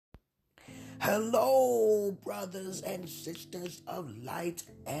Hello, brothers and sisters of light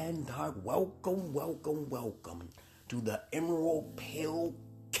and dark. Welcome to the Emerald Pill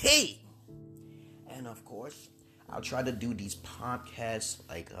Key. And of course, I'll try to do these podcasts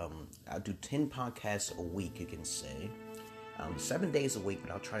I'll do 10 podcasts a week, you can say. 7 days a week,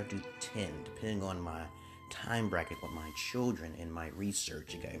 but I'll try to do 10, depending on my time bracket with my children and my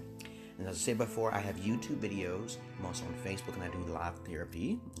research, okay? And as I said before, I have YouTube videos. I'm also on Facebook, and I do live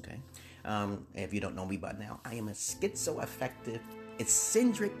therapy, okay? If you don't know me by now, I am a schizoaffective,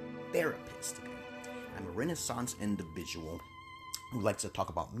 eccentric therapist, okay? I'm a Renaissance individual who likes to talk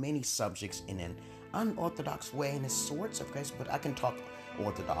about many subjects in an unorthodox way in a sorts, okay? But I can talk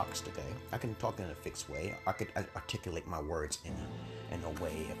orthodox, okay? I can talk in a fixed way. I could articulate my words in a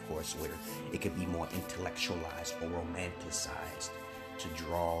way, of course, where it could be more intellectualized or romanticized to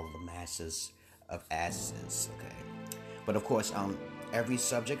draw the masses of asses, okay? But of course, every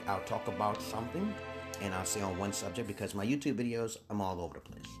subject I'll talk about something, and I'll say on one subject, because my YouTube videos, I'm all over the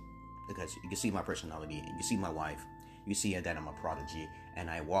place. Because you can see my personality, you can see my wife, you see that I'm a prodigy, and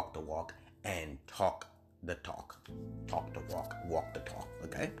I walk the walk and talk the talk. Talk the walk the talk,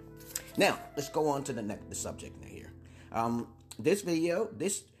 okay? Now, let's go on to the subject here. This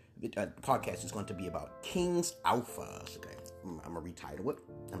podcast is going to be about King's Alphas, okay? I'm going to retitle it.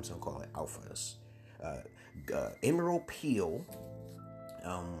 I'm just going to call it Alphas. Emerald Pill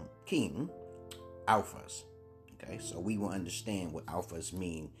King Alphas. Okay, so we will understand what alphas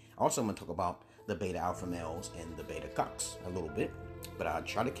mean. Also, I'm going to talk about the beta alpha males and the beta cucks a little bit, but I'll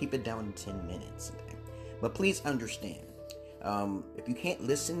try to keep it down in 10 minutes. Okay? But please understand, if you can't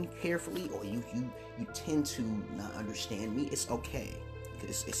listen carefully or you tend to not understand me, it's okay.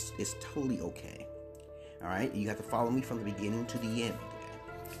 It's totally okay. All right, you have to follow me from the beginning to the end.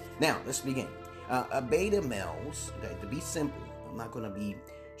 Okay? Now, let's begin. Beta males, okay, to be simple, I'm not going to be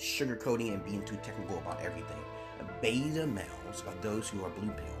sugarcoating and being too technical about everything. Beta males are those who are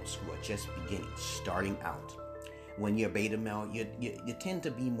blue pills, who are just beginning, starting out. When you're a beta male, you tend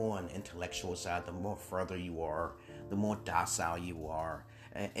to be more on the intellectual side. The more further you are, the more docile you are.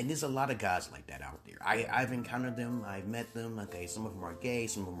 And there's a lot of guys like that out there. I've encountered them. I've met them. Okay, some of them are gay.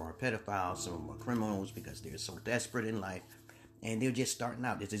 Some of them are pedophiles. Some of them are criminals because they're so desperate in life. And they're just starting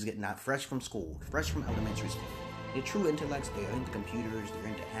out. They're just getting out fresh from school, fresh from elementary school. They're true intellects. They're into computers. They're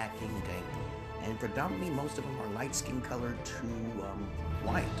into hacking. Okay, and predominantly most of them are light skin colored to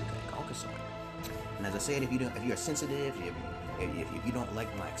white. Okay, Caucasoid. And as I said, if you're sensitive, if you don't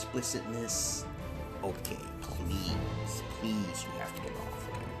like my explicitness, okay, please, you have to get off.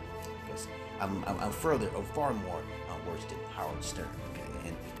 Okay, because I'm far more worse than Howard Stern.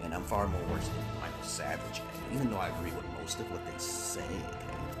 Okay, and I'm far more worse than Michael Savage. Okay? Even though I agree with most of what they say.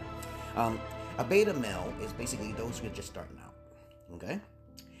 Okay? A beta male is basically those who are just starting out, okay?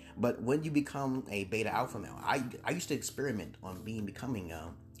 But when you become a beta alpha male, I used to experiment on becoming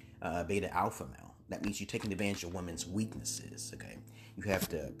a beta alpha male. That means you're taking advantage of women's weaknesses, okay? You have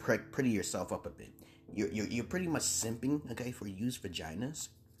to pretty yourself up a bit. You're pretty much simping, okay, for used vaginas.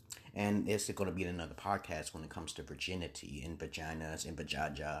 And it's going to be another podcast when it comes to virginity and vaginas and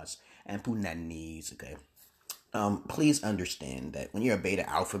vajajas and punanis, okay? Please understand that when you're a beta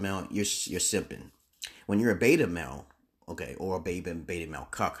alpha male, you're simping. When you're a beta male, okay, or a beta male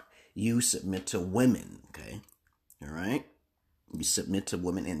cuck, you submit to women, okay? All right? You submit to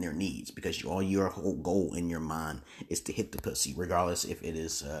women and their needs because your whole goal in your mind is to hit the pussy, regardless if it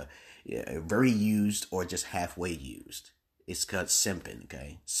is very used or just halfway used. It's called simping,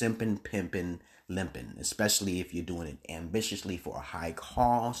 okay? Simping, pimping, limping, especially if you're doing it ambitiously for a high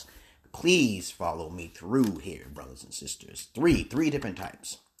cause. Please follow me through here, brothers and sisters. Three different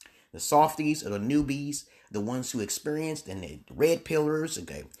types. The softies or the newbies, the ones who experienced, and the red pillers,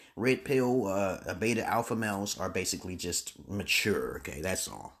 okay. Red pill, beta alpha males are basically just mature, okay, that's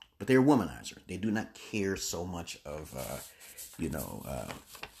all. But they're womanizer. They do not care so much of,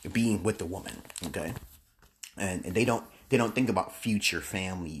 being with the woman, okay. And they don't think about future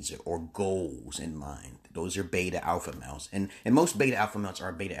families or goals in mind. Those are beta alpha males. And most beta alpha males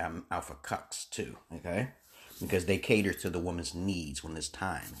are beta alpha cucks too, okay? Because they cater to the woman's needs when it's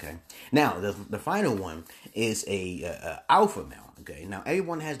time, okay? Now, the final one is a alpha male, okay? Now,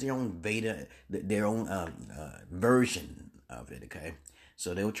 everyone has their own beta, their own version of it, okay?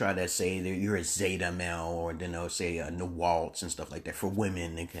 So they'll try to say that you're a Zeta male, or then they'll say Nawaltz and stuff like that for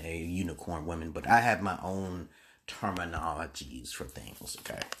women, okay, unicorn women. But I have my own terminologies for things,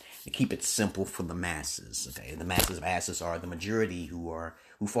 okay, to keep it simple for the masses, okay. The masses of asses are the majority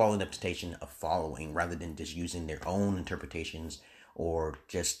who fall in the temptation of following rather than just using their own interpretations or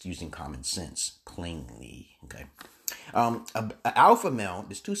just using common sense plainly, okay. Alpha male,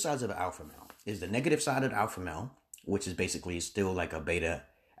 there's two sides of an alpha male. is the negative side of the alpha male, which is basically still like a beta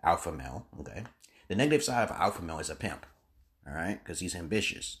alpha male. Okay. The negative side of alpha male is a pimp. All right. Because he's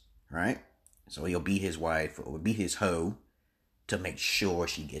ambitious. All right. So he'll beat his wife or beat his hoe to make sure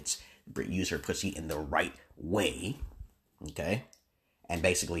she use her pussy in the right way. Okay. And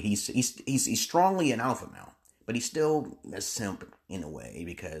basically he's strongly an alpha male, but he's still a simp in a way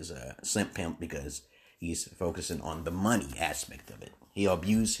because simp pimp because he's focusing on the money aspect of it. He'll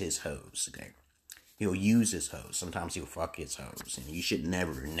abuse his hoes, okay? He'll use his hoes. Sometimes he'll fuck his hoes. And you should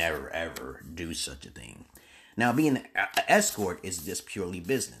never, ever do such a thing. Now, being an escort is just purely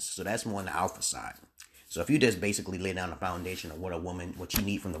business. So that's more on the alpha side. So if you just basically lay down the foundation of what you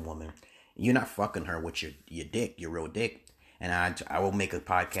need from the woman, you're not fucking her with your dick, your real dick. And I will make a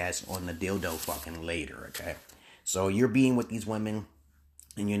podcast on the dildo fucking later, okay? So you're being with these women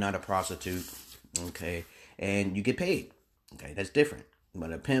and you're not a prostitute, okay? And you get paid, okay? That's different.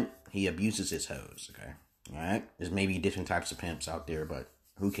 But a pimp, he abuses his hoes, okay? All right? There's maybe different types of pimps out there, but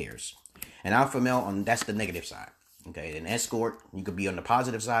who cares? An alpha male, that's the negative side, okay? An escort, you could be on the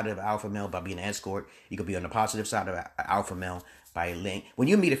positive side of alpha male by being an escort. You could be on the positive side of alpha male by when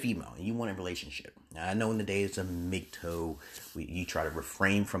you meet a female and you want a relationship. Now, I know in the days of MGTOW, you try to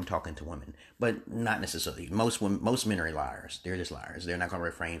refrain from talking to women, but not necessarily. Most men are liars. They're just liars. They're not going to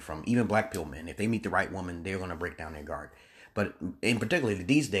refrain from, even black pill men. If they meet the right woman, they're going to break down their guard. But in particularly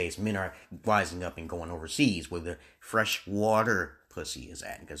these days, men are rising up and going overseas where the fresh water pussy is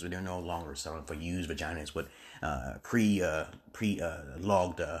at, because they're no longer selling for used vaginas with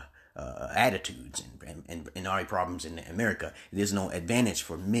logged attitudes and already problems in America. There's no advantage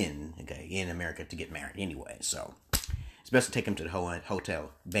for men, okay, in America to get married anyway. So it's best to take them to the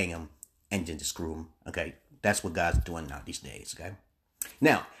hotel, bang them, and then just screw them. Okay, that's what guys are doing now these days. Okay.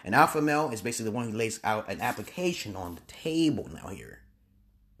 Now, an alpha male is basically the one who lays out an application on the table now here.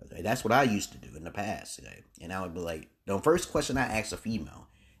 Okay, that's what I used to do in the past. Okay? And I would be like, the first question I ask a female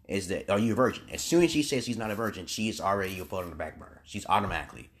is that, are you a virgin? As soon as she says she's not a virgin, she is already put on the back burner. She's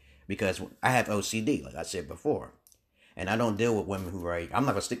automatically. Because I have OCD, like I said before. And I don't deal with women who are, I'm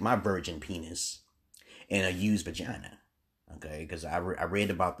not going to stick my virgin penis in a used vagina. Okay, because I read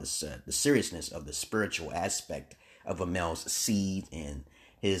about this, the seriousness of the spiritual aspect of a male's seed and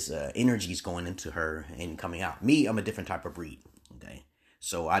his energies going into her and coming out. Me, I'm a different type of breed. Okay,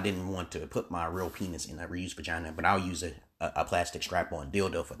 so I didn't want to put my real penis in a reused vagina, but I'll use a plastic strap-on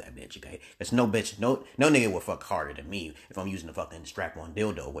dildo for that bitch. Okay, there's no bitch, no nigga will fuck harder than me if I'm using a fucking strap-on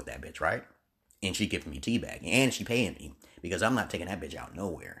dildo with that bitch, right? And she giving me teabag and she paying me because I'm not taking that bitch out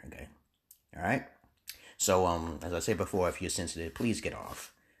nowhere. Okay, all right. So as I said before, if you're sensitive, please get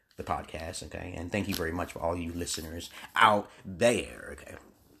off the podcast, okay? And thank you very much for all you listeners out there, okay?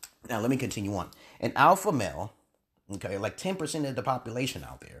 Now, let me continue on. An alpha male, okay, like 10% of the population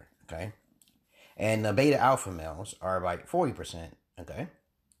out there, okay? And the beta alpha males are like 40%, okay?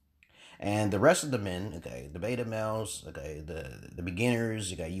 And the rest of the men, okay, the beta males, okay, the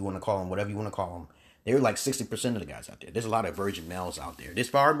beginners, okay, you want to call them whatever you want to call them, they're like 60% of the guys out there. There's a lot of virgin males out there. There's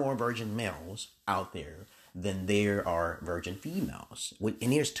far more virgin males out there than there are virgin females.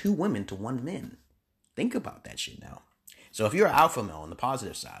 And there's 2 women to 1 man. Think about that shit now. So if you're an alpha male on the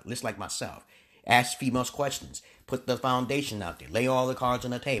positive side, just like myself, ask females questions. Put the foundation out there. Lay all the cards on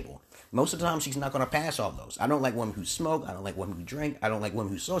the table. Most of the time, she's not going to pass all those. I don't like women who smoke. I don't like women who drink. I don't like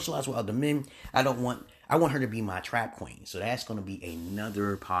women who socialize with other men. I want her to be my trap queen. So that's going to be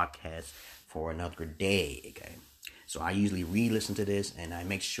another podcast for another day, okay? So I usually re-listen to this and I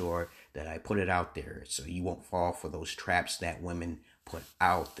make sure that I put it out there so you won't fall for those traps that women put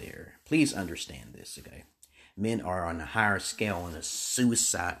out there. Please understand this, okay? Men are on a higher scale on the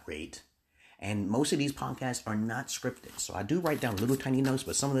suicide rate. And most of these podcasts are not scripted. So I do write down little tiny notes,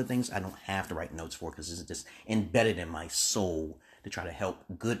 but some of the things I don't have to write notes for because it's just embedded in my soul to try to help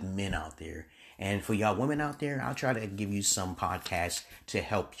good men out there. And for y'all women out there, I'll try to give you some podcasts to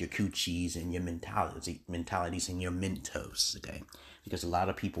help your coochies and your mentalities and your mentos, okay? Because a lot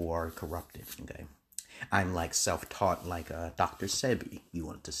of people are corrupted, okay? I'm like self-taught like Dr. Sebi, you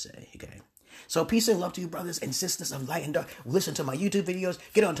want to say, okay? So peace and love to you, brothers and sisters of light and dark. Listen to my YouTube videos,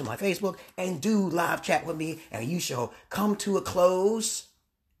 get onto my Facebook, and do live chat with me, and you shall come to a close.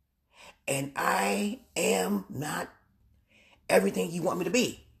 And I am not everything you want me to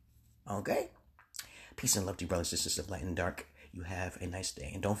be, okay? Peace and love to you, brothers and sisters of light and dark. You have a nice day.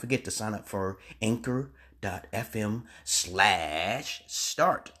 And don't forget to sign up for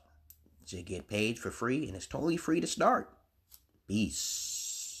anchor.fm/start to get paid for free. And it's totally free to start. Peace.